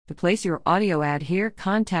To place your audio ad here,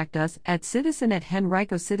 contact us at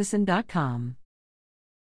citizen@henricocitizen.com.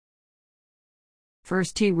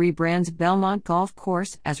 First Tee rebrands Belmont Golf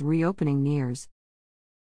Course as reopening nears.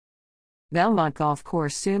 Belmont Golf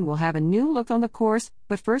Course soon will have a new look on the course,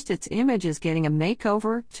 but first its image is getting a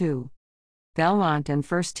makeover, too. Belmont and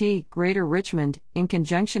First Tee, Greater Richmond, in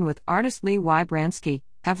conjunction with artist Lee Wybransky,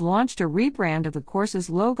 have launched a rebrand of the course's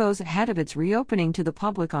logos ahead of its reopening to the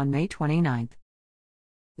public on May 29.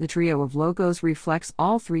 The trio of logos reflects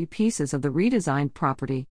all three pieces of the redesigned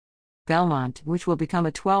property. Belmont, which will become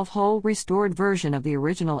a 12-hole restored version of the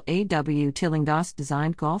original A.W. Tillinghast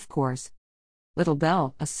designed golf course. Little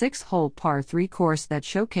Bell, a 6-hole par 3 course that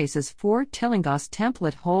showcases 4 Tillinghast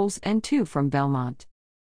template holes and 2 from Belmont.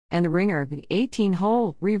 And the Ringer, the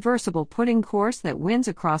 18-hole reversible putting course that wins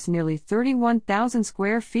across nearly 31,000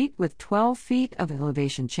 square feet with 12 feet of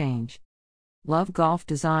elevation change. Love Golf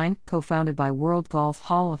Design, co-founded by World Golf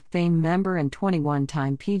Hall of Fame member and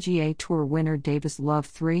 21-time PGA Tour winner Davis Love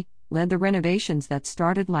III, led the renovations that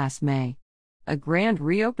started last May. A grand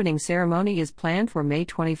reopening ceremony is planned for May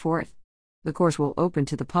 24. The course will open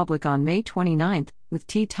to the public on May 29, with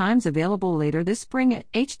tee times available later this spring at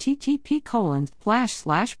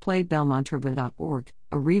http://playbelmontreva.org,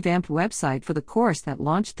 a revamped website for the course that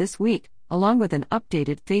launched this week, along with an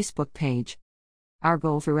updated Facebook page. Our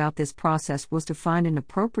goal throughout this process was to find an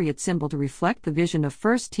appropriate symbol to reflect the vision of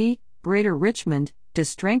First Tee, Greater Richmond, to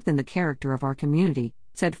strengthen the character of our community,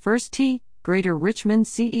 said First Tee, Greater Richmond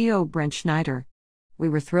CEO Brent Schneider. We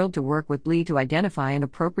were thrilled to work with Lee to identify an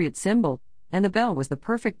appropriate symbol, and the bell was the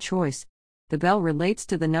perfect choice. The bell relates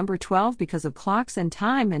to the number 12 because of clocks and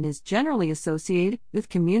time and is generally associated with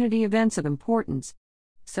community events of importance.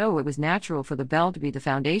 So it was natural for the bell to be the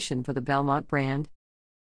foundation for the Belmont brand.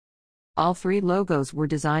 All three logos were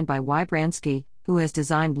designed by Wybransky, who has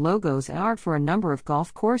designed logos and art for a number of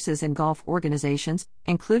golf courses and golf organizations,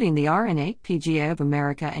 including the R&A, PGA of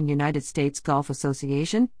America and United States Golf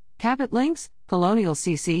Association, Cabot Links, Colonial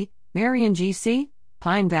CC, Marion GC,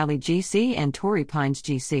 Pine Valley GC and Torrey Pines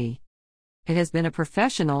GC. It has been a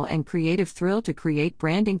professional and creative thrill to create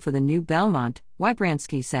branding for the new Belmont,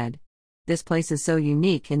 Wybransky said. This place is so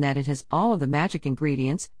unique in that it has all of the magic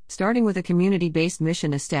ingredients, starting with a community-based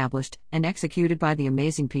mission established and executed by the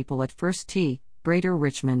amazing people at First Tee, Greater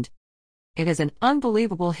Richmond. It has an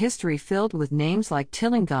unbelievable history filled with names like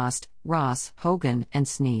Tillinghast, Ross, Hogan, and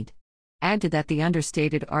Snead. Add to that the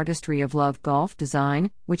understated artistry of Love Golf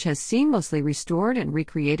Design, which has seamlessly restored and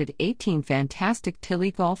recreated 18 fantastic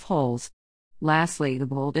Tilly golf holes. Lastly, the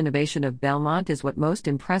bold innovation of Belmont is what most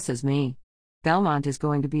impresses me. Belmont is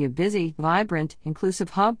going to be a busy, vibrant,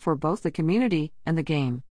 inclusive hub for both the community and the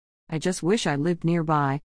game. I just wish I lived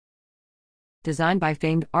nearby. Designed by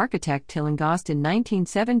famed architect Tillinghast in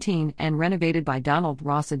 1917 and renovated by Donald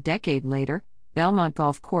Ross a decade later, Belmont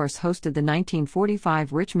Golf Course hosted the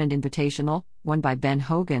 1945 Richmond Invitational, won by Ben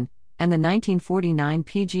Hogan, and the 1949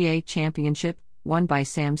 PGA Championship, won by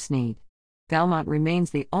Sam Snead. Belmont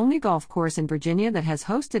remains the only golf course in Virginia that has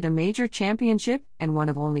hosted a major championship and one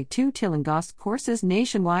of only 2 Tillinghast courses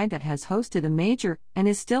nationwide that has hosted a major and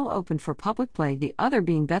is still open for public play, the other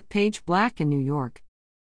being Bethpage Black in New York.